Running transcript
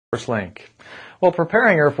First link. Well,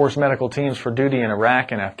 preparing Air Force medical teams for duty in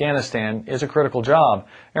Iraq and Afghanistan is a critical job.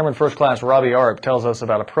 Airman First Class Robbie Arp tells us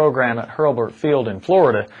about a program at Hurlburt Field in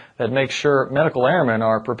Florida that makes sure medical airmen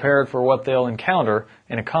are prepared for what they'll encounter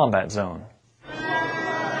in a combat zone.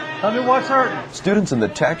 Students in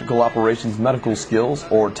the Tactical Operations Medical Skills,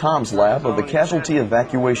 or T.O.M.S lab of the Casualty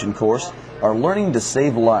Evacuation Course are learning to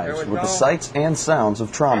save lives with the sights and sounds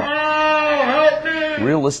of trauma.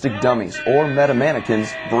 Realistic dummies, or meta-mannequins,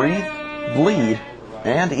 breathe, bleed,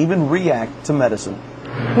 and even react to medicine.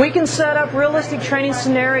 We can set up realistic training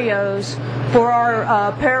scenarios for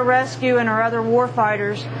our pararescue and our other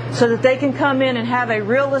warfighters so that they can come in and have a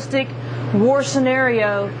realistic war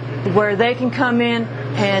scenario where they can come in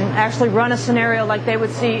and actually run a scenario like they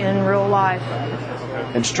would see in real life.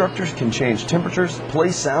 Instructors can change temperatures, play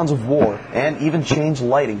sounds of war, and even change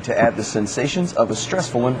lighting to add the sensations of a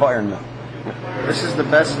stressful environment. This is the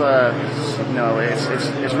best,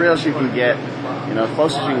 it's real as you can get, as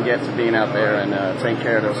close as you can get to being out there and taking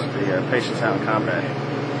care of the patients out in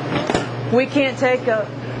combat. We can't take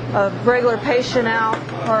a regular patient out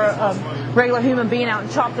or a regular human being out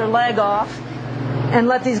and chop their leg off and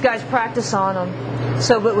let these guys practice on them.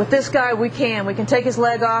 But with this guy, we can take his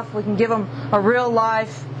leg off, we can give him a real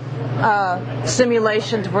life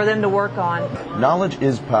simulation for them to work on. Knowledge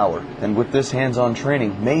is power, and with this hands-on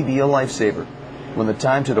training may be a lifesaver. When the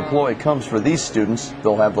time to deploy comes for these students,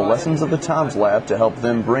 they'll have the lessons of the T.O.M.S lab to help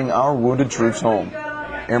them bring our wounded troops home.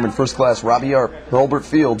 Airman First Class Robbie Arp, Hurlburt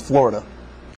Field, Florida.